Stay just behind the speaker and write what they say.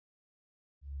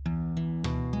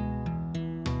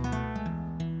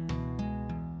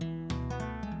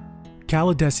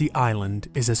Kaldesi Island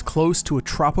is as close to a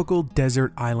tropical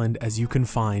desert island as you can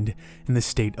find in the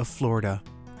state of Florida.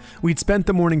 We'd spent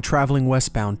the morning traveling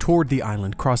westbound toward the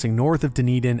island, crossing north of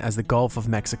Dunedin as the Gulf of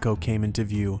Mexico came into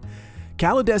view.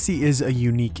 Kaldesi is a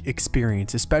unique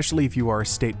experience, especially if you are a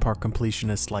state park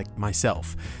completionist like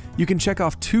myself. You can check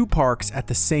off 2 parks at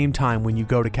the same time when you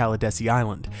go to Kaldesi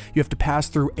Island. You have to pass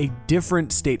through a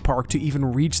different state park to even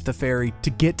reach the ferry to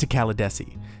get to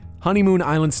Kaldesi. Honeymoon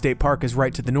Island State Park is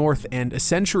right to the north, and a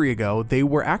century ago, they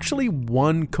were actually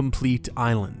one complete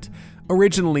island.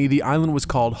 Originally, the island was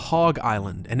called Hog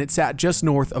Island, and it sat just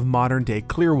north of modern-day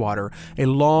Clearwater, a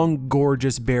long,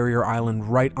 gorgeous barrier island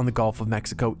right on the Gulf of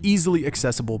Mexico, easily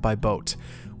accessible by boat.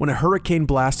 When a hurricane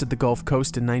blasted the Gulf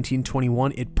Coast in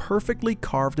 1921, it perfectly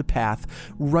carved a path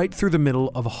right through the middle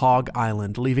of Hog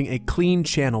Island, leaving a clean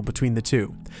channel between the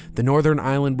two. The northern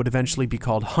island would eventually be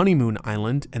called Honeymoon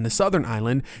Island, and the southern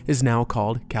island is now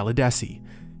called Kaldesi.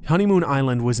 Honeymoon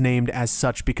Island was named as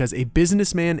such because a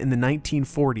businessman in the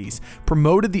 1940s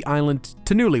promoted the island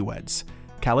to newlyweds.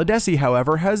 Kaldesi,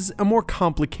 however, has a more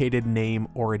complicated name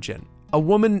origin. A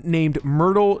woman named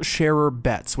Myrtle Scherer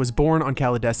Betts was born on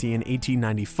Kaldesi in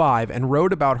 1895 and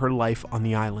wrote about her life on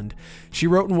the island. She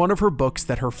wrote in one of her books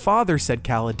that her father said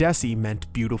Kaldesi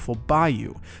meant beautiful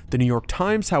bayou. The New York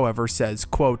Times, however, says,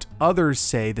 quote, others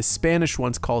say the Spanish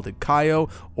once called it Cayo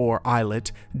or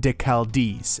Islet de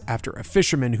Caldes, after a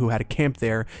fisherman who had a camp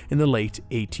there in the late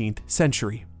 18th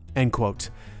century, end quote.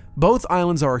 Both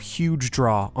islands are a huge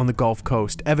draw on the Gulf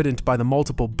Coast, evident by the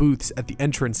multiple booths at the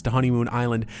entrance to Honeymoon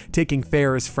Island, taking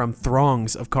fares from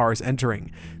throngs of cars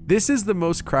entering. This is the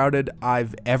most crowded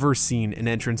I've ever seen an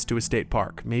entrance to a state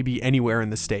park, maybe anywhere in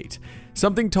the state.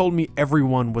 Something told me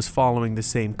everyone was following the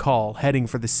same call, heading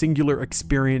for the singular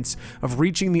experience of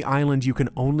reaching the island you can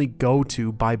only go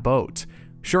to by boat.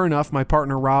 Sure enough, my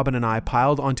partner Robin and I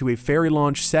piled onto a ferry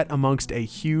launch set amongst a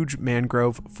huge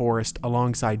mangrove forest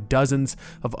alongside dozens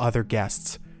of other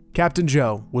guests. Captain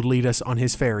Joe would lead us on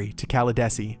his ferry to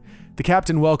Kaldesi. The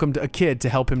captain welcomed a kid to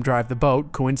help him drive the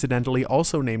boat, coincidentally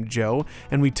also named Joe,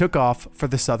 and we took off for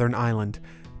the southern island.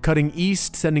 Cutting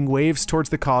east, sending waves towards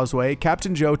the causeway,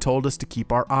 Captain Joe told us to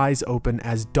keep our eyes open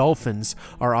as dolphins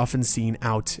are often seen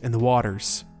out in the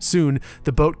waters. Soon,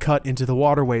 the boat cut into the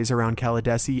waterways around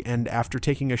Kaldesi, and after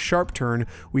taking a sharp turn,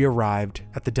 we arrived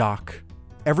at the dock.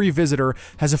 Every visitor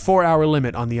has a 4-hour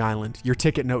limit on the island. Your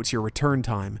ticket notes your return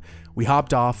time. We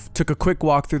hopped off, took a quick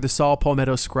walk through the saw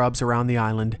palmetto scrubs around the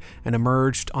island, and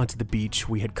emerged onto the beach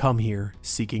we had come here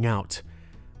seeking out.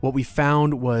 What we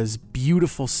found was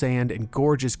beautiful sand and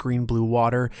gorgeous green-blue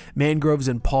water, mangroves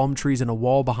and palm trees and a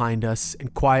wall behind us,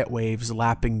 and quiet waves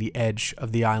lapping the edge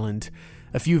of the island.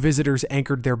 A few visitors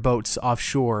anchored their boats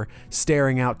offshore,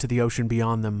 staring out to the ocean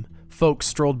beyond them. Folks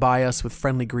strolled by us with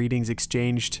friendly greetings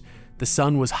exchanged. The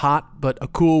sun was hot, but a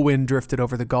cool wind drifted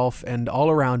over the Gulf, and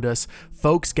all around us,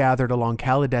 folks gathered along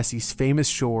Kaldesi's famous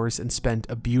shores and spent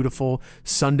a beautiful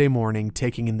Sunday morning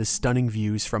taking in the stunning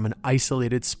views from an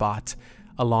isolated spot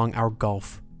along our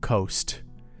Gulf Coast.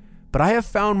 But I have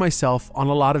found myself on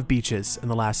a lot of beaches in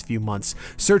the last few months,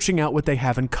 searching out what they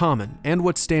have in common and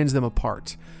what stands them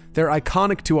apart. They're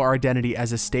iconic to our identity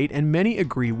as a state, and many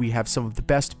agree we have some of the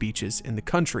best beaches in the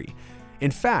country.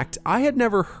 In fact, I had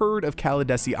never heard of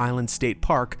Kaldesi Island State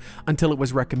Park until it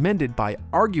was recommended by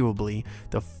arguably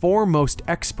the foremost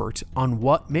expert on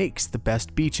what makes the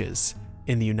best beaches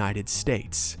in the United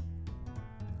States.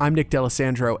 I'm Nick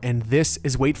D'Alessandro, and this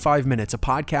is Wait 5 Minutes, a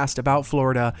podcast about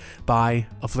Florida by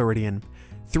a Floridian.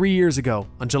 3 years ago,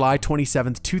 on July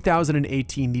 27th,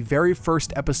 2018, the very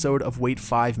first episode of Wait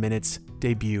 5 Minutes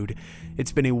debuted.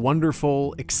 It's been a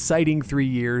wonderful, exciting 3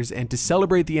 years, and to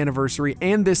celebrate the anniversary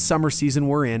and this summer season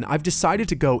we're in, I've decided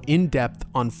to go in depth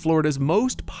on Florida's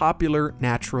most popular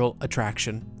natural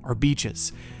attraction, our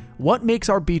beaches. What makes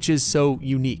our beaches so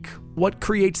unique? What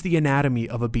creates the anatomy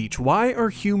of a beach? Why are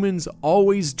humans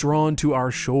always drawn to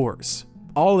our shores?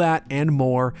 All that and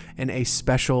more in a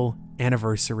special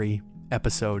anniversary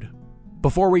episode.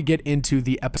 Before we get into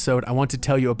the episode, I want to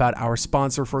tell you about our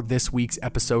sponsor for this week's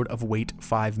episode of Wait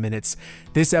 5 Minutes.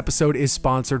 This episode is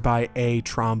sponsored by A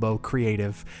Trombo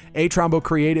Creative. A Trombo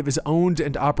Creative is owned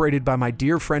and operated by my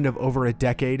dear friend of over a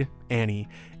decade, Annie.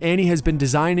 Annie has been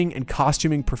designing and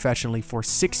costuming professionally for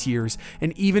 6 years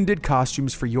and even did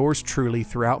costumes for yours truly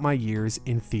throughout my years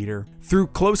in theater. Through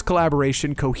close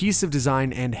collaboration, cohesive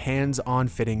design, and hands-on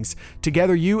fittings,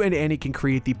 together you and Annie can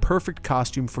create the perfect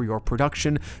costume for your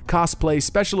production, cosplay,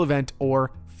 special event,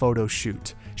 or photo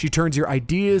shoot. She turns your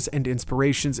ideas and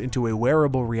inspirations into a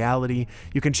wearable reality.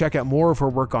 You can check out more of her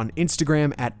work on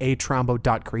Instagram at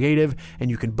atrombo.creative, and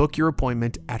you can book your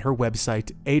appointment at her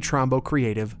website,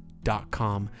 atrombocreative.com.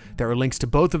 wait5creative.com. There are links to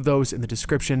both of those in the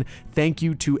description. Thank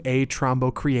you to A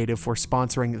Trombo Creative for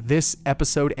sponsoring this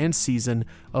episode and season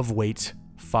of Wait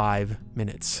 5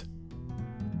 Minutes.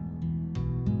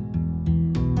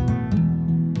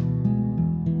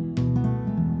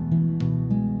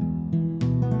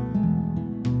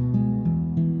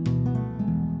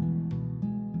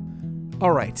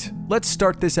 All right, let's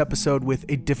start this episode with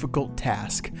a difficult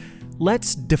task.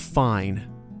 Let's define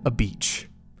a beach.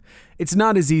 It's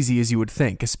not as easy as you would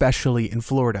think, especially in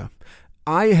Florida.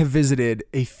 I have visited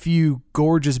a few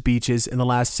gorgeous beaches in the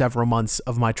last several months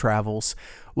of my travels.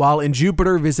 While in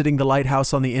Jupiter visiting the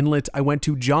lighthouse on the inlet, I went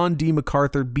to John D.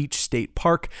 MacArthur Beach State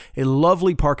Park, a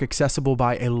lovely park accessible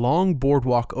by a long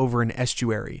boardwalk over an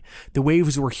estuary. The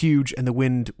waves were huge and the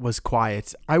wind was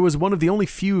quiet. I was one of the only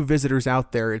few visitors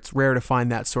out there. It's rare to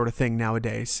find that sort of thing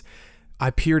nowadays. I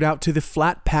peered out to the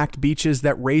flat-packed beaches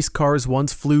that race cars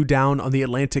once flew down on the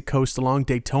Atlantic coast along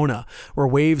Daytona, where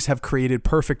waves have created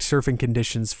perfect surfing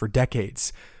conditions for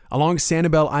decades. Along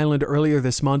Sanibel Island earlier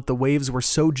this month, the waves were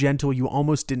so gentle you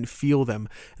almost didn't feel them.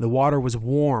 The water was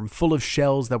warm, full of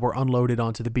shells that were unloaded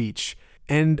onto the beach.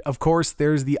 And, of course,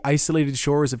 there's the isolated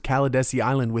shores of Caladesi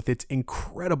Island with its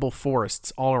incredible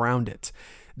forests all around it.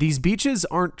 These beaches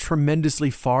aren't tremendously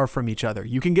far from each other.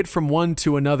 You can get from one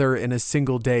to another in a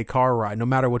single day car ride, no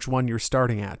matter which one you're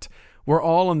starting at. We're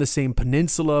all on the same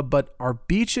peninsula, but our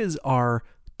beaches are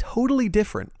totally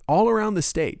different all around the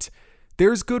state.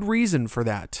 There's good reason for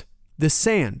that. The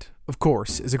sand, of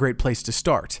course, is a great place to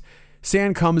start.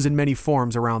 Sand comes in many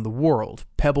forms around the world.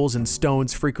 Pebbles and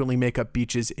stones frequently make up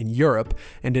beaches in Europe,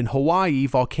 and in Hawaii,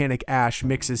 volcanic ash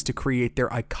mixes to create their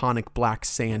iconic black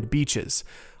sand beaches.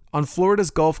 On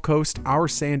Florida's Gulf Coast, our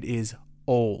sand is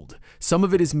old. Some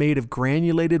of it is made of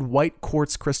granulated white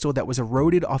quartz crystal that was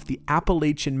eroded off the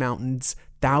Appalachian Mountains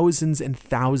thousands and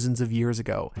thousands of years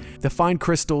ago. The fine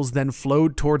crystals then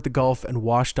flowed toward the Gulf and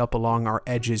washed up along our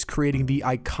edges, creating the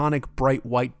iconic bright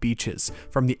white beaches,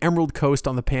 from the Emerald Coast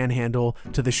on the Panhandle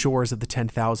to the shores of the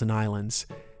 10,000 Islands.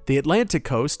 The Atlantic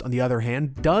coast, on the other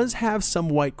hand, does have some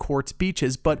white quartz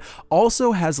beaches, but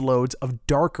also has loads of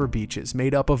darker beaches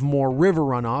made up of more river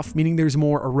runoff, meaning there's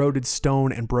more eroded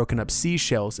stone and broken up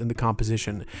seashells in the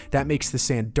composition. That makes the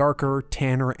sand darker,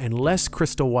 tanner, and less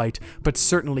crystal white, but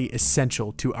certainly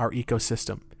essential to our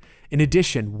ecosystem. In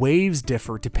addition, waves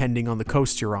differ depending on the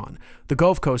coast you're on. The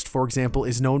Gulf Coast, for example,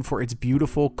 is known for its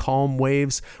beautiful, calm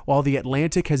waves, while the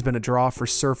Atlantic has been a draw for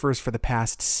surfers for the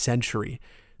past century.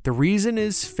 The reason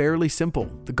is fairly simple.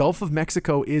 The Gulf of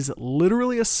Mexico is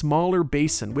literally a smaller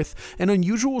basin with an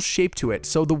unusual shape to it,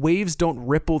 so the waves don't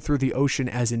ripple through the ocean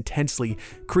as intensely,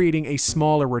 creating a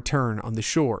smaller return on the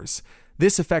shores.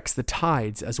 This affects the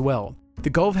tides as well.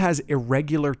 The Gulf has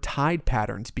irregular tide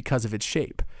patterns because of its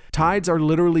shape. Tides are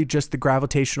literally just the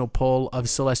gravitational pull of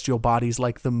celestial bodies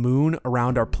like the moon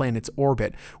around our planet's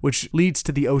orbit, which leads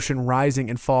to the ocean rising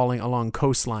and falling along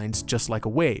coastlines just like a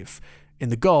wave. In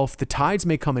the Gulf, the tides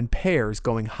may come in pairs,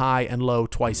 going high and low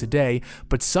twice a day,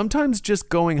 but sometimes just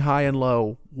going high and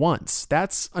low once.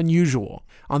 That's unusual.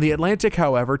 On the Atlantic,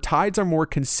 however, tides are more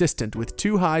consistent with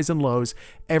 2 highs and lows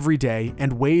every day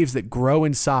and waves that grow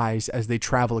in size as they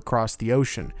travel across the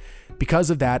ocean.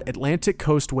 Because of that, Atlantic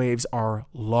coast waves are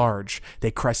large. They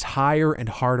crest higher and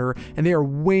harder, and they are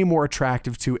way more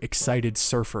attractive to excited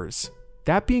surfers.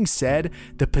 That being said,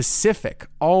 the Pacific,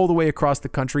 all the way across the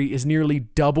country, is nearly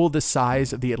double the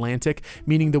size of the Atlantic,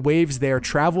 meaning the waves there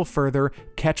travel further,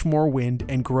 catch more wind,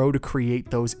 and grow to create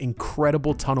those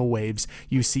incredible tunnel waves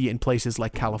you see in places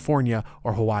like California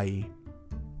or Hawaii.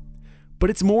 But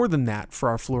it's more than that for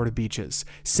our Florida beaches.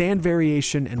 Sand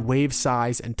variation and wave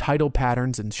size and tidal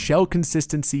patterns and shell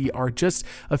consistency are just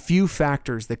a few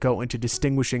factors that go into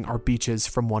distinguishing our beaches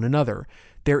from one another.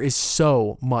 There is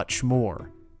so much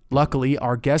more. Luckily,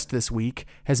 our guest this week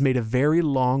has made a very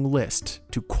long list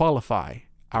to qualify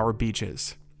our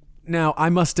beaches. Now, I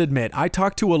must admit, I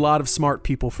talk to a lot of smart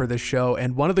people for this show,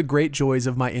 and one of the great joys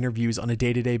of my interviews on a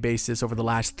day-to-day basis over the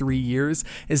last 3 years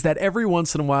is that every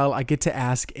once in a while I get to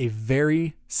ask a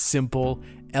very simple,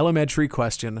 elementary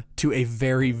question to a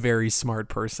very, very smart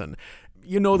person.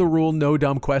 You know the rule, no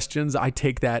dumb questions. I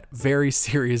take that very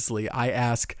seriously. I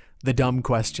ask the dumb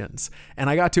questions. And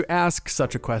I got to ask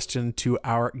such a question to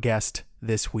our guest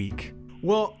this week.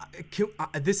 Well,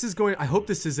 I hope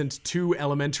this isn't too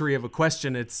elementary of a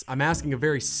question. I'm asking a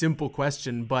very simple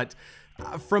question, but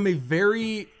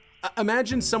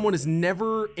imagine someone has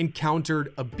never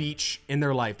encountered a beach in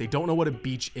their life. They don't know what a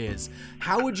beach is.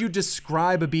 How would you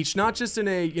describe a beach? Not just in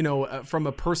from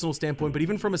a personal standpoint, but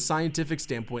even from a scientific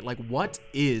standpoint. Like, what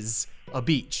is a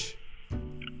beach?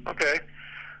 Okay.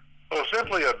 Well,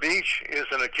 simply a beach is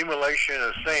an accumulation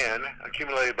of sand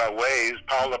accumulated by waves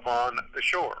piled upon the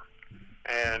shore.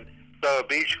 And so a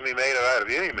beach can be made out of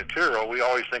any material. We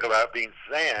always think about it being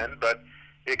sand, but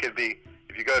it could be,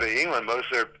 if you go to England, most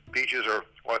of their beaches are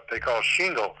what they call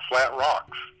shingle, flat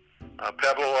rocks,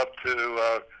 pebble up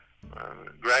to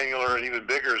granular and even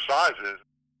bigger sizes.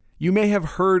 You may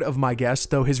have heard of my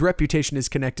guest, though his reputation is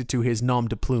connected to his nom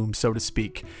de plume, so to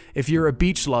speak. If you're a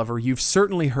beach lover, you've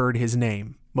certainly heard his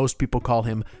name. Most people call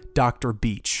him Dr.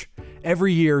 Beach.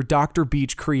 Every year, Dr.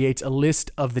 Beach creates a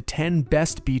list of the 10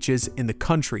 best beaches in the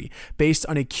country based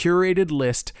on a curated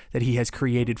list that he has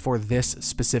created for this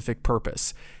specific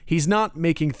purpose. He's not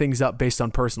making things up based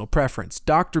on personal preference.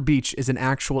 Dr. Beach is an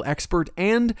actual expert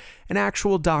and an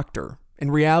actual doctor.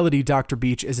 In reality, Dr.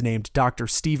 Beach is named Dr.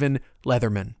 Stephen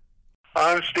Leatherman.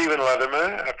 I'm Stephen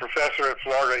Leatherman, a professor at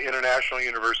Florida International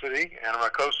University, and I'm a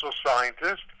coastal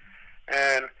scientist,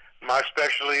 and my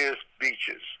specialty is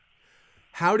beaches.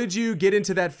 How did you get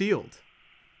into that field?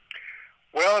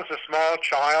 Well, as a small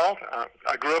child,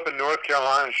 I grew up in North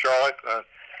Carolina, in Charlotte,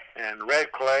 and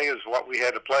red clay is what we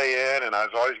had to play in, and I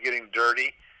was always getting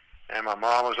dirty, and my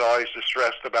mom was always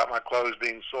distressed about my clothes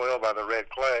being soiled by the red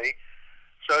clay.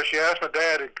 So she asked my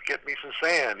dad to get me some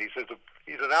sand. He says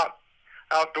he's an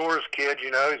outdoors kid, you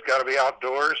know, he's got to be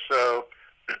outdoors. So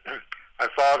my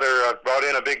father brought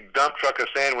in a big dump truck of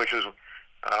sand, which was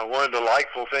one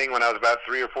delightful thing when I was about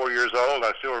 3 or 4 years old.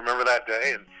 I still remember that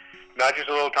day. And not just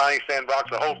a little tiny sandbox,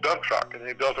 a whole dump truck. And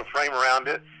they built a frame around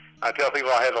it. I tell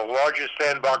people I had the largest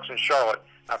sandbox in Charlotte.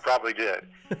 I probably did.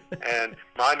 And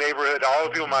my neighborhood, all the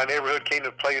people in my neighborhood came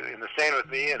to play in the sand with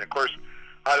me. And, of course,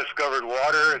 I discovered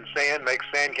water and sand makes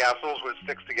sand castles, which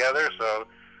sticks together. So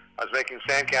I was making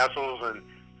sand castles,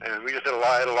 and we just had a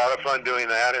lot of fun doing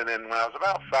that. And then when I was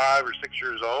about 5 or 6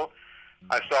 years old,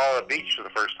 I saw a beach for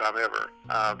the first time ever.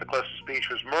 The closest beach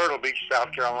was Myrtle Beach,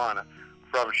 South Carolina,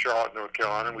 from Charlotte, North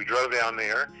Carolina. And we drove down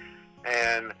there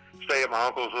and stayed at my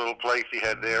uncle's little place he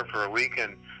had there for a week.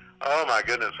 And, oh, my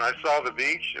goodness, when I saw the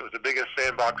beach, it was the biggest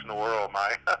sandbox in the world.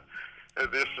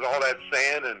 This all that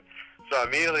sand. And so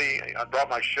immediately I brought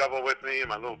my shovel with me and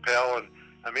my little pail, and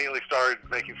I immediately started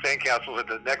making sandcastles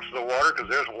next to the water because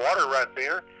there's water right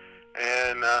there.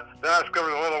 And then I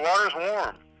discovered, well, the water's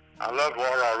warm. I loved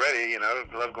water already, you know.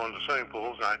 I loved going to swimming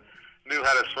pools. I knew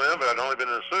how to swim, but I'd only been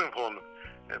in a swimming pool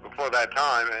before that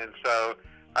time. And so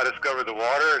I discovered the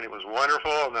water, and it was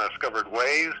wonderful. And then I discovered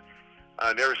waves.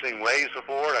 I'd never seen waves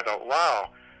before. And I thought,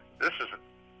 wow, this is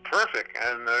perfect.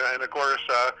 And of course,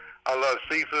 I love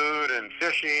seafood and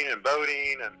fishing and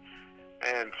boating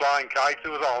and flying kites.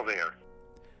 It was all there.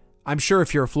 I'm sure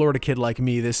if you're a Florida kid like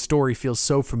me, this story feels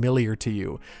so familiar to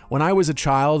you. When I was a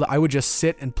child, I would just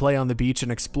sit and play on the beach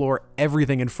and explore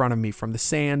everything in front of me, from the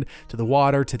sand to the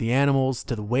water to the animals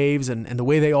to the waves and the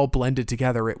way they all blended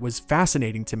together. It was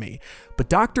fascinating to me. But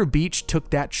Dr. Beach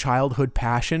took that childhood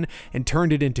passion and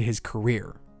turned it into his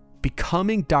career.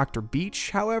 Becoming Dr. Beach,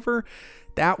 however,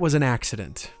 that was an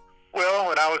accident. Well,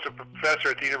 when I was a professor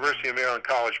at the University of Maryland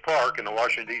College Park in the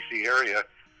Washington, D.C. area,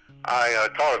 I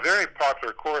taught a very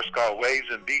popular course called Waves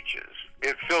and Beaches.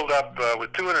 It filled up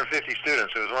with 250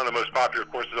 students. It was one of the most popular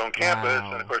courses on campus.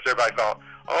 Wow. And, of course, everybody thought,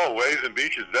 oh, Waves and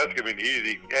Beaches, that's going to be an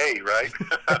easy A, right?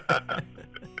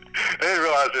 They didn't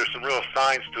realize there's some real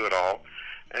science to it all.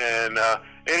 And at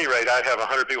any rate, I'd have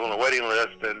 100 people on the waiting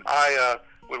list, and I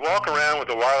would walk around with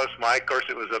a wireless mic. Of course,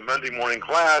 it was a Monday morning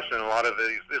class, and a lot of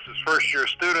this is first-year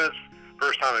students,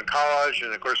 first time in college,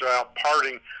 and, of course, they're out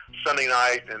partying Sunday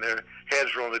night, and their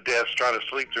heads were on the desk trying to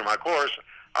sleep through my course.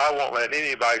 I won't let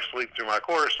anybody sleep through my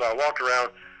course, so I walked around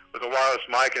with a wireless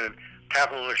mic and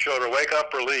tap them on the shoulder, wake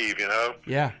up or leave, you know?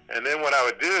 Yeah. And then what I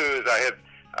would do is I had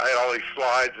all these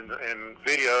slides and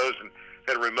videos and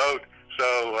had a remote,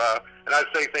 so, and I'd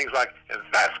say things like, and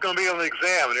that's going to be on the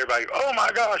exam, and everybody, oh my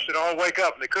gosh, they'd all wake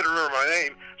up, and they couldn't remember my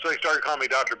name, so they started calling me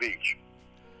Dr. Beach.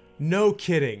 No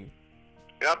kidding.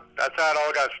 Yep, that's how it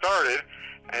all got started.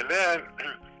 And then,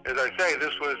 as I say,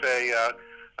 this was a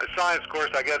science course.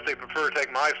 I guess they prefer to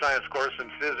take my science course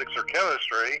than physics or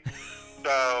chemistry.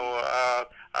 So,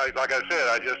 like I said,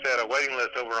 I just had a waiting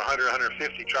list over 100,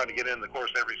 150 trying to get in the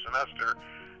course every semester.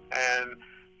 And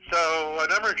so a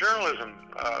number of journalism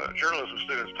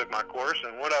students took my course,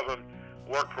 and one of them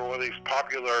worked for one of these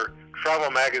popular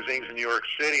travel magazines in New York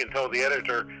City and told the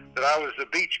editor that I was the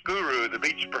beach guru, the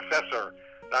beach professor.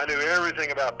 I knew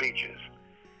everything about beaches.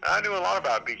 I knew a lot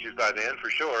about beaches by then, for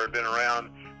sure. I'd been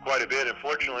around quite a bit. And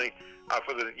fortunately,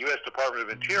 for the U.S. Department of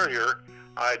Interior,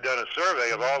 I had done a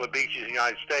survey of all the beaches in the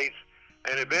United States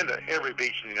and had been to every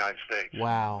beach in the United States.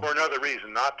 Wow. For another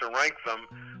reason, not to rank them,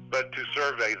 but to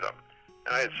survey them.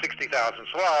 and I had 60,000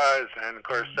 slides, and of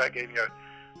course that gave me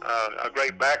a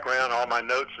great background, all my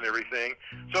notes and everything.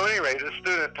 So anyway, this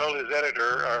student told his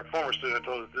editor, or former student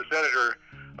told this editor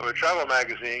of a travel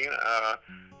magazine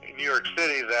in New York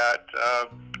City that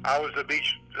I was a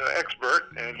beach expert,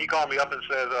 and he called me up and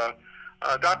said,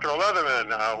 Dr. Leatherman,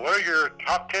 what are your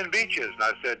top 10 beaches? And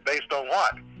I said, based on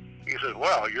what? He said,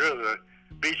 well, you're the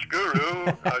beach guru.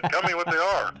 Tell me what they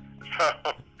are.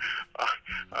 So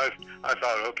I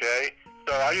thought, okay.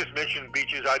 So I just mentioned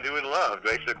beaches I do and love,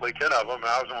 basically 10 of them. And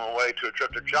I was on my way to a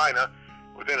trip to China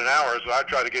within an hour, so I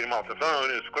tried to get him off the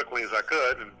phone as quickly as I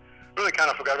could and really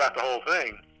kind of forgot about the whole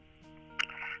thing.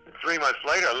 And 3 months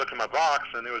later, I looked in my box,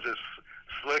 and there was this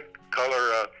slick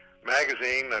color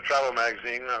magazine, a travel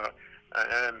magazine,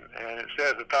 and it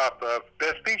says the top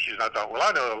best beaches. And I thought, well,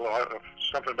 I know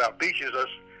something about beaches.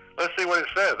 Let's see what it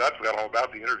says. I forgot all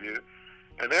about the interview.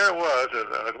 And there it was.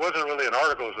 It wasn't really an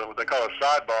article. It was what they call a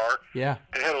sidebar. Yeah.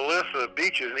 And it had a list of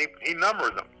beaches, and he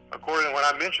numbered them according to when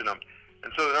I mentioned them.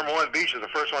 And so the number one beach is the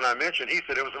first one I mentioned. He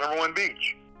said it was the number one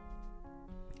beach.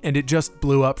 And it just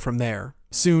blew up from there.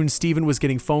 Soon, Stephen was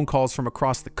getting phone calls from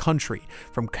across the country,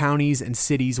 from counties and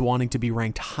cities wanting to be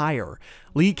ranked higher.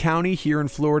 Lee County here in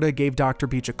Florida gave Dr.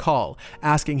 Beach a call,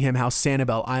 asking him how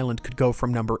Sanibel Island could go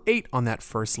from number 8 on that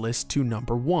first list to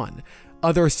number 1.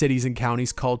 Other cities and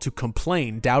counties called to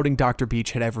complain, doubting Dr.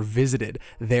 Beach had ever visited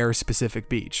their specific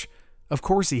beach. Of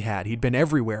course he had. He'd been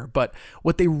everywhere. But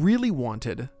what they really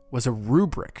wanted was a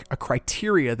rubric, a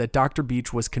criteria that Dr.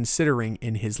 Beach was considering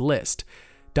in his list.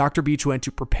 Dr. Beach went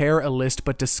to prepare a list,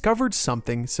 but discovered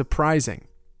something surprising.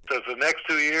 So for the next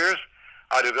 2 years,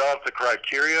 I developed the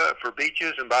criteria for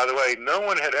beaches. And by the way, no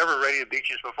one had ever rated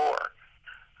beaches before.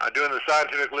 Doing the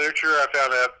scientific literature, I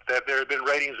found out that there had been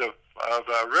ratings of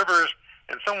rivers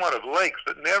and somewhat of lakes,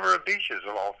 but never of beaches,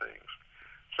 of all things.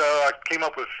 So I came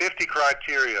up with 50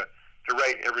 criteria to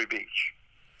rate every beach.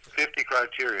 50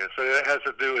 criteria. So it has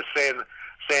to do with sand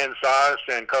size,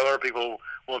 sand color. People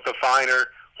want the finer,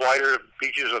 whiter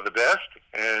beaches are the best.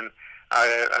 And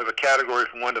I have a category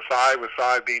from 1 to 5, with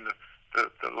 5 being the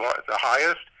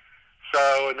highest.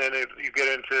 So, and then you get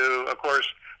into, of course,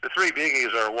 the 3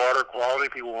 biggies are water quality.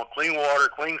 People want clean water,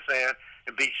 clean sand,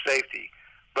 and beach safety.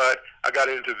 But I got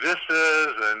into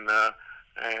vistas and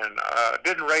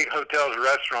didn't rate hotels and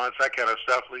restaurants, that kind of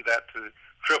stuff. Leave that to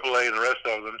AAA and the rest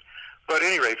of them. But at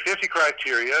any rate, 50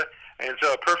 criteria, and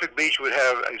so a perfect beach would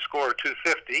have a score of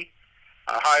 250.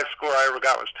 Highest score I ever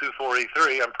got was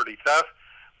 243. I'm pretty tough.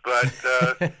 But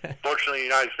fortunately, in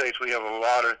the United States, we have a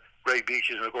lot of great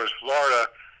beaches. And, of course, Florida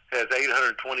has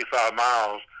 825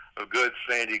 miles of good,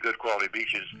 sandy, good quality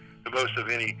beaches, the most of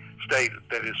any state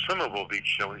that is swimmable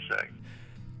beach, shall we say.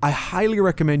 I highly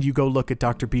recommend you go look at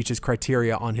Dr. Beach's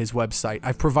criteria on his website.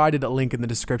 I've provided a link in the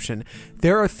description.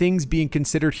 There are things being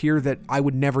considered here that I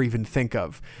would never even think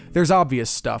of. There's obvious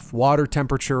stuff: water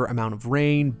temperature, amount of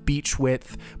rain, beach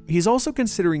width. He's also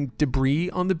considering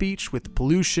debris on the beach, with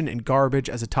pollution and garbage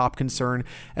as a top concern,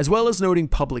 as well as noting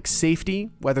public safety,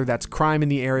 whether that's crime in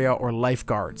the area or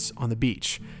lifeguards on the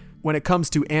beach. When it comes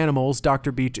to animals,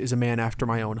 Dr. Beach is a man after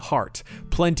my own heart.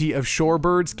 Plenty of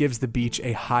shorebirds gives the beach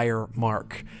a higher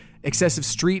mark. Excessive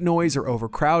street noise or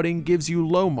overcrowding gives you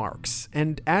low marks.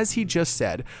 And as he just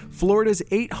said, Florida's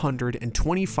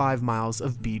 825 miles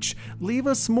of beach leave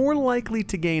us more likely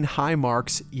to gain high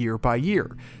marks year by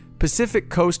year.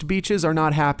 Pacific Coast beaches are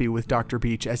not happy with Dr.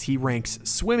 Beach, as he ranks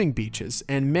swimming beaches,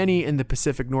 and many in the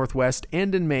Pacific Northwest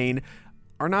and in Maine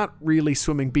are not really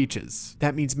swimming beaches.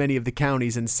 That means many of the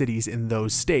counties and cities in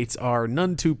those states are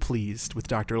none too pleased with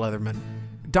Dr. Leatherman.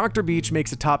 Dr. Beach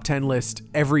makes a top 10 list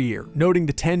every year, noting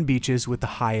the 10 beaches with the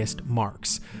highest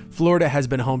marks. Florida has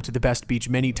been home to the best beach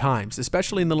many times,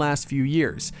 especially in the last few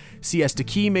years. Siesta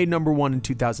Key made number 1 in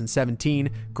 2017,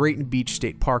 Grayton Beach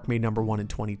State Park made number 1 in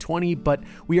 2020, but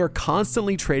we are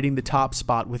constantly trading the top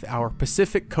spot with our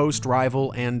Pacific Coast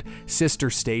rival and sister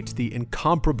state, the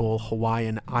incomparable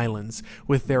Hawaiian Islands,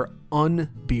 with their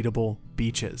unbeatable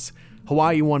beaches.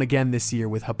 Hawaii won again this year,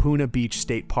 with Hapuna Beach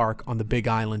State Park on the Big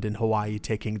Island in Hawaii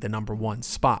taking the number 1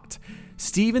 spot.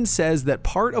 Steven says that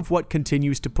part of what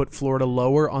continues to put Florida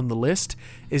lower on the list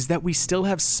is that we still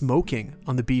have smoking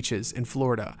on the beaches in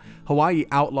Florida. Hawaii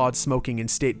outlawed smoking in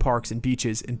state parks and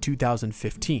beaches in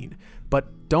 2015.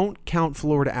 But don't count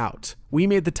Florida out. We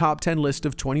made the top 10 list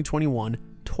of 2021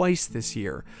 twice this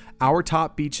year. Our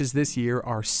top beaches this year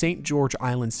are St. George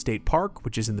Island State Park,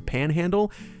 which is in the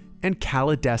Panhandle, and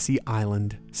Kalidesi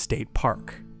Island State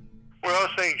Park. Well,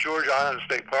 St. George Island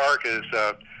State Park is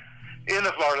in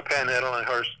the Florida Panhandle, and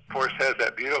of course has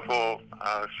that beautiful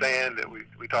sand that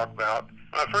we talk about.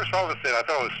 when I first saw this thing, I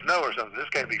thought it was snow or something. This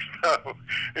can't be snow.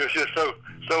 It was just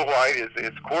so white.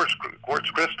 It's quartz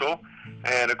crystal,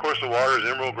 and of course the water is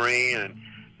emerald green. And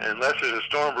unless there's a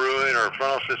storm brewing or a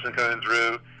frontal system coming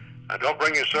through, don't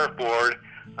bring your surfboard.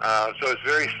 So it's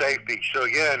very safe beach. So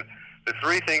again, the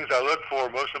three things I look for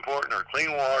most important are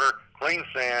clean water, clean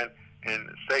sand, and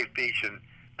safe beach, and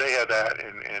they have that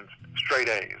in straight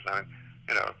A's. I mean,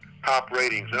 top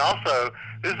ratings. And also,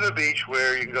 this is a beach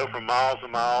where you can go for miles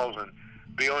and miles and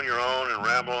be on your own and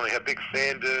ramble. And they have big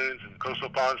sand dunes and coastal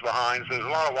ponds behind. So there's a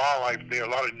lot of wildlife there, a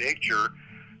lot of nature.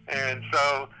 And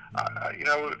so,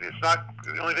 it's not,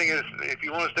 the only thing is, if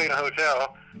you want to stay in a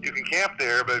hotel, you can camp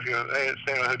there, but if you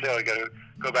stay in a hotel, you got to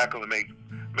go back on the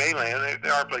mainland.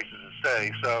 There are places to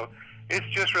stay. So it's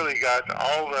just really got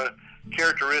all the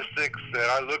characteristics that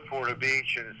I look for in a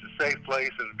beach, and it's a safe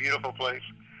place and a beautiful place,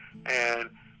 and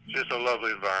just a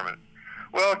lovely environment.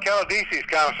 Well, Caladesi is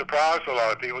kind of a surprise to a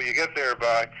lot of people. You get there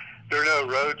there are no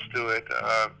roads to it,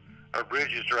 or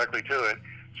bridges directly to it.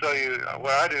 So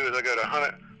what I do is I go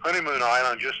to Honeymoon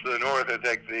Island just to the north. I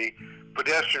take the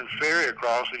pedestrian ferry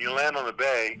across, and you land on the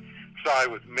bay side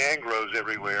with mangroves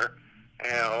everywhere,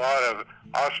 and a lot of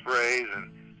ospreys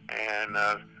and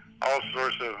all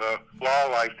sorts of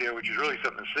wildlife there, which is really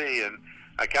something to see. And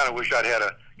I kind of wish I'd had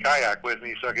a kayak with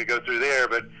me so I could go through there.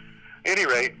 But at any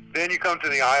rate, then you come to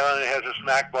the island. It has a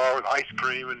snack bar with ice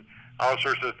cream and all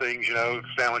sorts of things,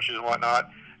 sandwiches and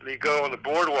whatnot. And you go on the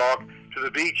boardwalk to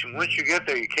the beach, and once you get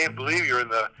there, you can't believe you're in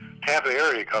the Tampa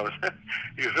area, because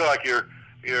you feel like you're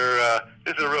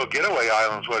this is a real getaway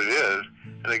island is what it is.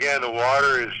 And again, the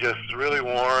water is just really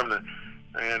warm, and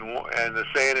the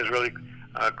sand is really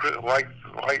white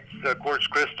quartz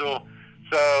crystal.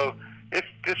 So it's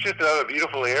just another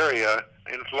beautiful area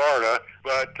in Florida.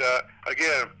 But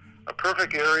again, a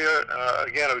perfect area.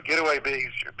 Again, a getaway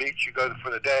beach. You go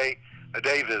for a day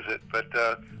visit. But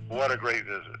what a great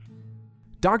visit.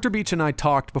 Dr. Beach and I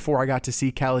talked before I got to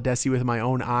see Caladesi with my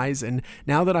own eyes, and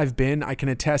now that I've been, I can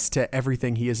attest to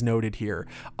everything he has noted here.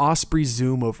 Ospreys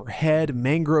zoom overhead,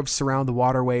 mangroves surround the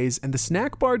waterways, and the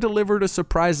snack bar delivered a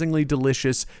surprisingly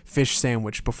delicious fish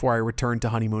sandwich before I returned to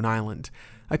Honeymoon Island.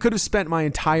 I could have spent my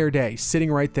entire day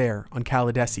sitting right there on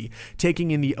Caladesi,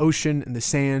 taking in the ocean and the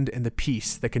sand and the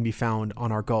peace that can be found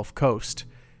on our Gulf Coast.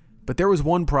 But there was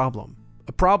one problem.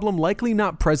 A problem likely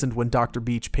not present when Dr.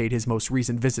 Beach paid his most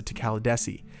recent visit to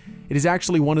Caladesi. It is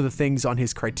actually one of the things on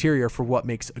his criteria for what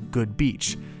makes a good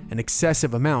beach. An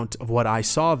excessive amount of what I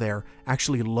saw there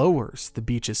actually lowers the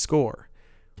beach's score.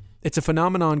 It's a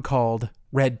phenomenon called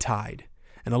red tide,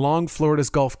 and along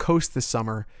Florida's Gulf Coast this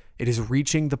summer, it is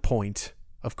reaching the point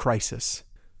of crisis.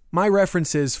 My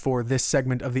references for this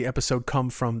segment of the episode come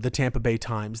from the Tampa Bay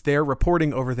Times. Their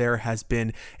reporting over there has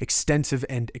been extensive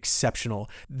and exceptional.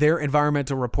 Their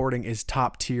environmental reporting is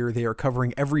top tier. They are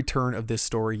covering every turn of this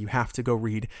story. You have to go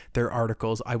read their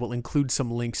articles. I will include some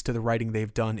links to the writing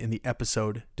they've done in the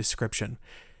episode description.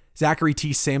 Zachary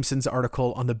T. Sampson's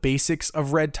article on the basics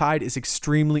of red tide is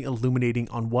extremely illuminating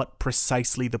on what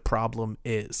precisely the problem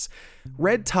is.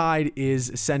 Red tide is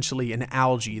essentially an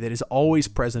algae that is always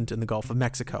present in the Gulf of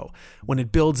Mexico. When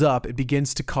it builds up, it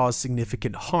begins to cause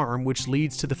significant harm, which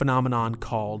leads to the phenomenon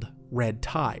called red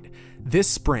tide. This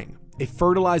spring, a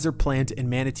fertilizer plant in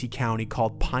Manatee County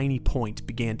called Piney Point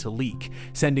began to leak,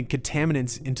 sending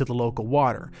contaminants into the local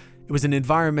water. It was an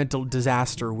environmental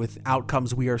disaster with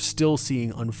outcomes we are still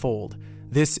seeing unfold.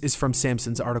 This is from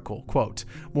Sampson's article, quote,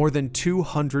 "More than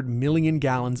 200 million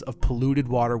gallons of polluted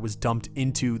water was dumped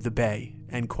into the bay,"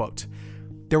 end quote.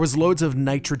 There was loads of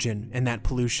nitrogen in that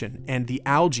pollution, and the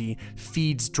algae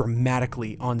feeds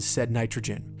dramatically on said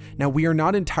nitrogen. Now, we are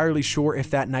not entirely sure if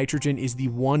that nitrogen is the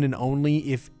one and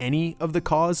only, if any, of the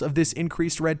cause of this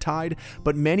increased red tide,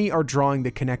 but many are drawing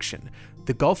the connection.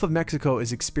 The Gulf of Mexico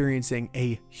is experiencing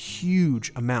a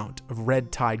huge amount of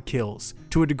red tide kills,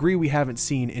 to a degree we haven't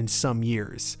seen in some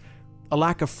years. A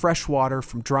lack of fresh water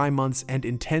from dry months and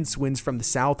intense winds from the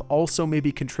south also may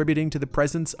be contributing to the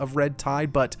presence of red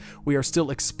tide, but we are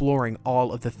still exploring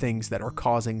all of the things that are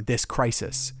causing this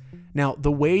crisis. Now,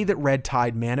 the way that red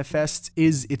tide manifests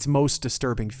is its most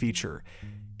disturbing feature.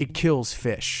 It kills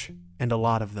fish, and a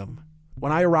lot of them.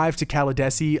 When I arrived to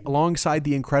Caladesi, alongside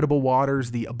the incredible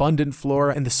waters, the abundant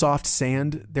flora, and the soft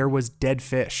sand, there was dead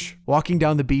fish. Walking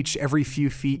down the beach, every few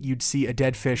feet you'd see a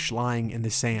dead fish lying in the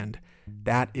sand.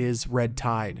 That is red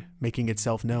tide, making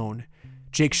itself known.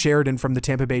 Jake Sheridan from the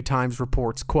Tampa Bay Times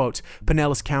reports, quote,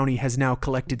 "Pinellas County has now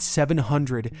collected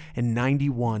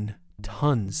 791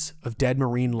 tons of dead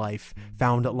marine life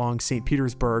found along St.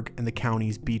 Petersburg and the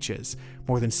county's beaches.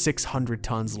 More than 600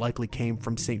 tons likely came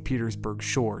from St. Petersburg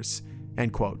shores,"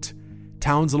 end quote.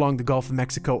 Towns along the Gulf of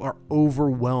Mexico are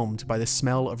overwhelmed by the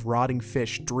smell of rotting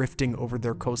fish drifting over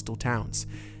their coastal towns.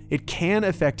 It can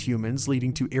affect humans,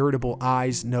 leading to irritable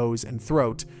eyes, nose, and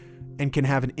throat, and can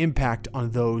have an impact on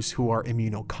those who are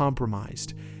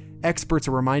immunocompromised. Experts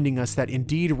are reminding us that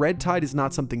indeed red tide is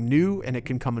not something new and it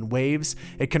can come in waves.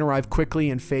 It can arrive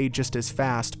quickly and fade just as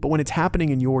fast, but when it's happening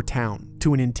in your town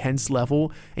to an intense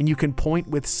level and you can point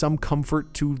with some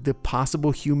comfort to the possible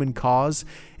human cause,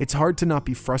 it's hard to not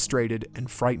be frustrated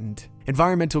and frightened.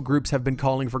 Environmental groups have been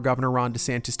calling for Governor Ron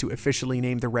DeSantis to officially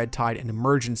name the red tide an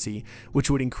emergency,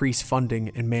 which would increase funding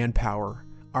and manpower.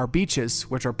 Our beaches,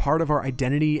 which are part of our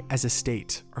identity as a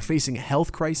state, are facing a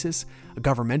health crisis, a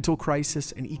governmental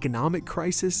crisis, an economic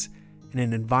crisis, and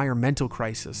an environmental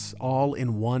crisis, all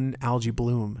in one algae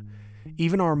bloom.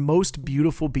 Even our most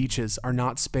beautiful beaches are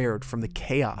not spared from the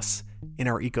chaos in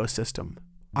our ecosystem.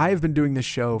 I have been doing this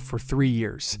show for 3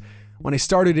 years. When I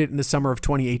started it in the summer of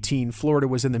 2018, Florida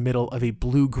was in the middle of a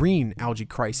blue-green algae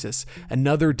crisis,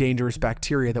 another dangerous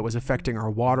bacteria that was affecting our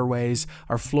waterways,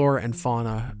 our flora and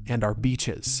fauna, and our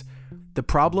beaches. The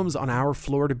problems on our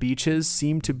Florida beaches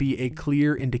seem to be a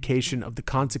clear indication of the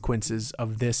consequences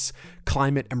of this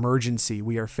climate emergency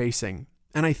we are facing.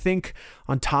 And I think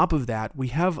on top of that, we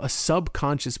have a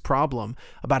subconscious problem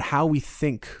about how we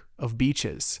think of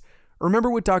beaches.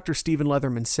 Remember what Dr. Stephen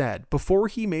Leatherman said. Before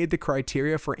he made the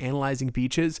criteria for analyzing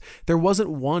beaches, there wasn't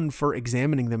one for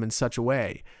examining them in such a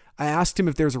way. I asked him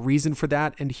if there's a reason for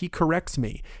that, and he corrects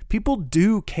me. People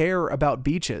do care about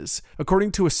beaches.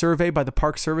 According to a survey by the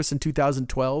Park Service in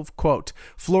 2012, quote,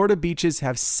 Florida beaches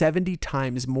have 70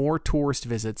 times more tourist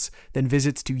visits than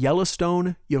visits to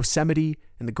Yellowstone, Yosemite,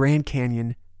 and the Grand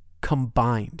Canyon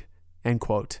combined, end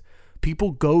quote.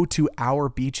 People go to our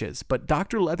beaches, but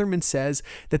Dr. Leatherman says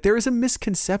that there is a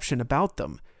misconception about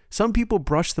them. Some people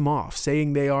brush them off,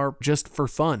 saying they are just for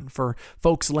fun, for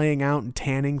folks laying out and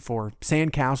tanning, for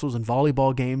sandcastles and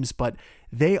volleyball games, but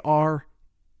they are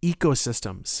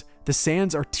ecosystems. The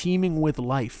sands are teeming with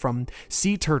life, from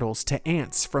sea turtles to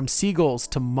ants, from seagulls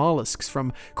to mollusks,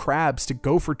 from crabs to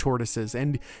gopher tortoises,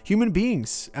 and human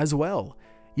beings as well.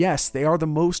 Yes, they are the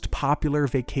most popular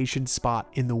vacation spot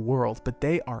in the world, but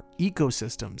they are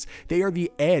ecosystems. They are the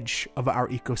edge of our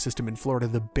ecosystem in Florida,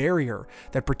 the barrier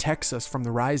that protects us from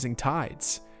the rising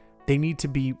tides. They need to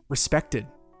be respected,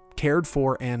 cared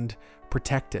for, and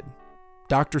protected.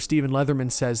 Dr. Stephen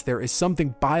Leatherman says there is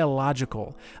something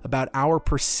biological about our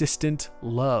persistent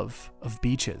love of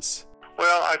beaches.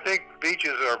 Well, I think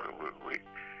beaches are,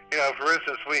 for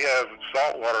instance, we have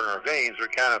salt water in our veins. They're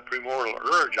kind of primordial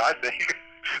urge, I think.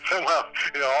 Somehow,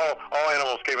 all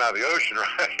animals came out of the ocean,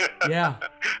 right? Yeah.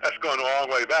 That's going a long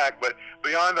way back. But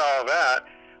beyond all that,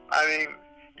 I mean,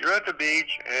 you're at the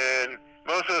beach, and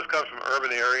most of us come from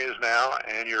urban areas now,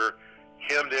 and you're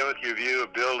hemmed in with your view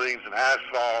of buildings and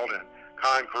asphalt and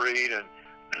concrete and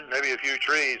maybe a few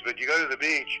trees. But you go to the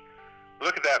beach,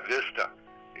 look at that vista.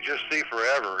 You just see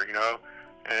forever,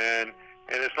 and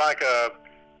it's like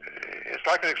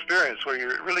an experience where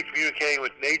you're really communicating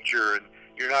with nature, and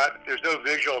there's no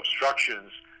visual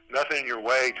obstructions, nothing in your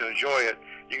way to enjoy it.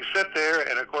 You can sit there,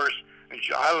 and of course,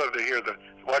 I love to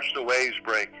watch the waves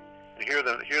break, and hear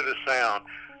the sound,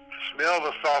 smell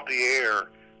the salty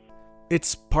air.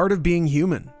 It's part of being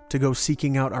human to go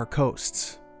seeking out our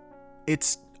coasts.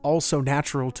 It's also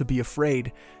natural to be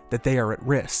afraid that they are at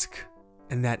risk,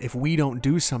 and that if we don't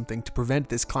do something to prevent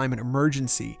this climate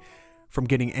emergency from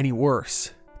getting any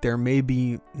worse, there may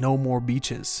be no more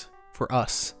beaches for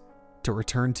us to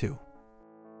return to.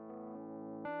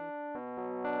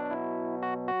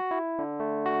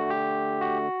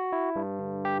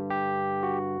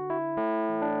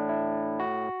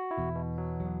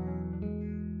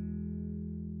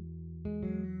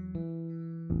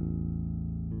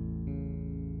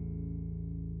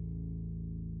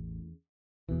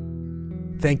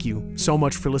 Thank you so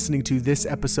much for listening to this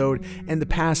episode and the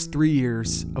past 3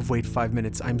 years of Wait 5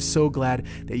 Minutes. I'm so glad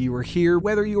that you are here,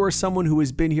 whether you are someone who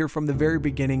has been here from the very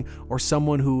beginning or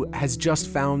someone who has just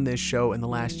found this show in the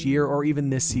last year or even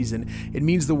this season. It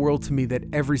means the world to me that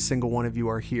every single one of you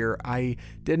are here. I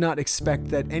did not expect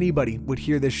that anybody would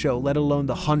hear this show, let alone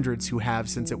the hundreds who have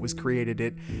since it was created.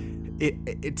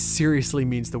 It seriously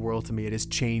means the world to me. It has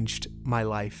changed my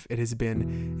life. It has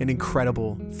been an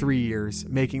incredible 3 years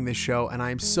making this show, and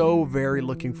I'm so very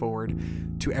looking forward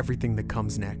to everything that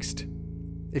comes next.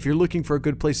 If you're looking for a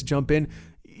good place to jump in,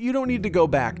 you don't need to go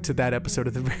back to that episode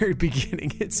at the very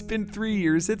beginning. It's been 3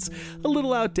 years. It's a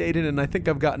little outdated, and I think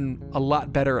I've gotten a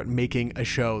lot better at making a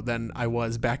show than I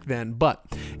was back then. But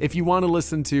if you want to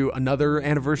listen to another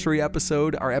anniversary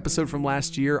episode, our episode from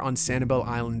last year on Sanibel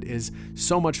Island is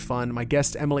so much fun. My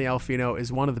guest, Emily Alfino,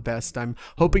 is one of the best. I'm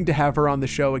hoping to have her on the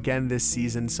show again this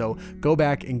season, so go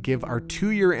back and give our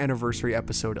 2-year anniversary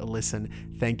episode a listen.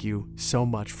 Thank you so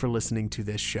much for listening to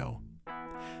this show.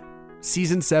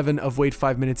 Season 7 of Wait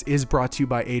 5 Minutes is brought to you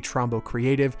by A Trombo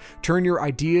Creative. Turn your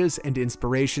ideas and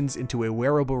inspirations into a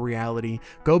wearable reality.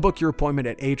 Go book your appointment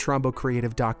at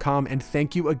atrombocreative.com, and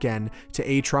thank you again to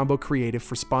A Trombo Creative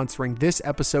for sponsoring this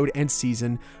episode and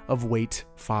season of Wait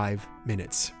 5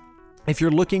 Minutes. If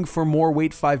you're looking for more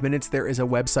Wait 5 Minutes, there is a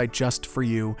website just for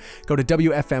you. Go to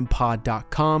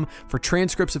wfmpod.com for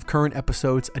transcripts of current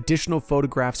episodes, additional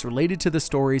photographs related to the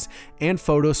stories, and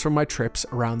photos from my trips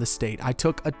around the state. I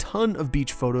took a ton of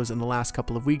beach photos in the last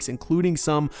couple of weeks, including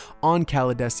some on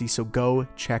Kalidesi, so go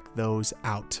check those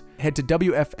out. Head to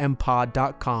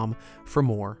wfmpod.com for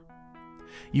more.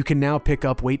 You can now pick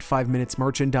up Wait 5 Minutes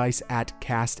merchandise at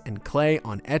Cast and Clay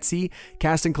on Etsy.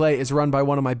 Cast and Clay is run by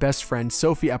one of my best friends,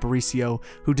 Sophie Aparicio,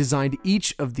 who designed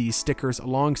each of these stickers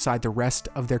alongside the rest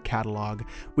of their catalog.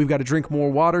 We've got a Drink More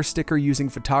Water sticker using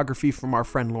photography from our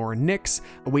friend Lauren Nix,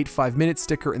 a Wait 5 Minutes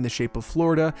sticker in the shape of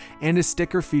Florida, and a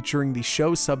sticker featuring the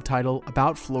show subtitle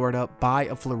About Florida by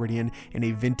a Floridian in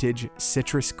a vintage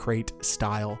citrus crate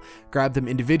style. Grab them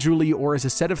individually or as a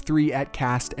set of 3 at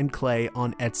Cast and Clay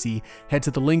on Etsy. Head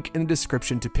to the link in the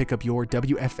description to pick up your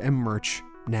WFM merch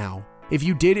now. If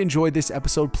you did enjoy this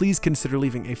episode, please consider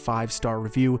leaving a 5-star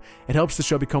review. It helps the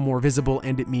show become more visible,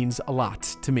 and it means a lot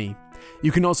to me.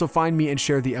 You can also find me and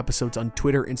share the episodes on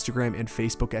Twitter, Instagram, and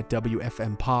Facebook at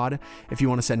WFMPod. If you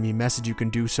want to send me a message, you can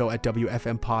do so at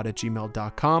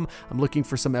WFMPod@gmail.com. I'm looking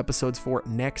for some episodes for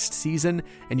next season,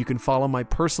 and you can follow my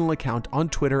personal account on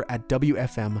Twitter at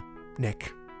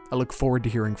WFMNick. I look forward to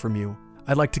hearing from you.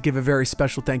 I'd like to give a very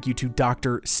special thank you to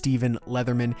Dr. Stephen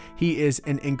Leatherman. He is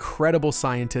an incredible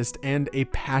scientist and a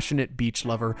passionate beach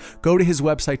lover. Go to his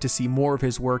website to see more of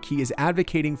his work. He is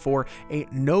advocating for a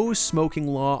no smoking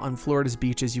law on Florida's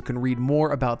beaches. You can read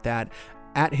more about that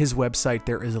at his website.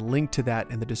 There is a link to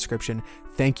that in the description.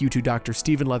 Thank you to Dr.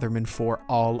 Stephen Leatherman for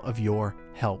all of your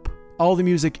help. All the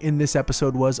music in this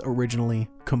episode was originally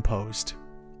composed.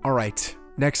 All right.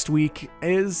 Next week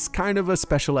is kind of a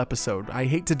special episode. I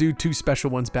hate to do 2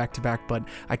 special ones back to back, but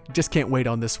I just can't wait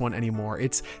on this one anymore.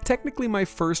 It's technically my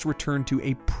first return to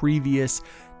a previous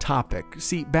topic.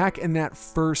 See, back in that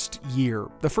first year,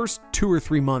 the first 2 or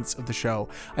 3 months of the show,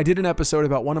 I did an episode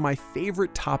about one of my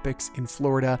favorite topics in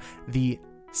Florida, the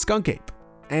skunk ape.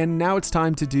 And now it's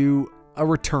time to do a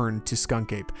return to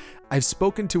skunk ape. I've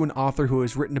spoken to an author who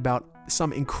has written about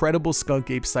some incredible skunk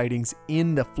ape sightings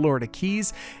in the Florida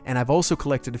Keys, and I've also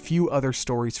collected a few other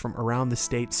stories from around the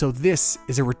state. So this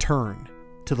is a return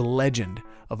to the legend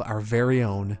of our very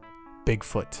own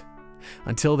Bigfoot.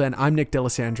 Until then, I'm Nick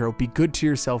D'Alessandro. Be good to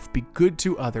yourself, be good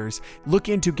to others. Look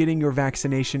into getting your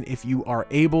vaccination if you are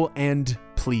able, and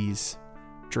please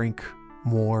drink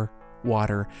more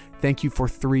water. Thank you for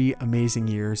 3 amazing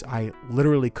years. I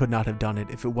literally could not have done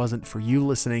it if it wasn't for you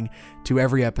listening to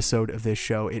every episode of this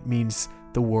show. It means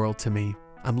the world to me.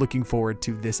 I'm looking forward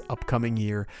to this upcoming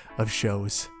year of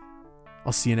shows.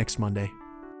 I'll see you next Monday.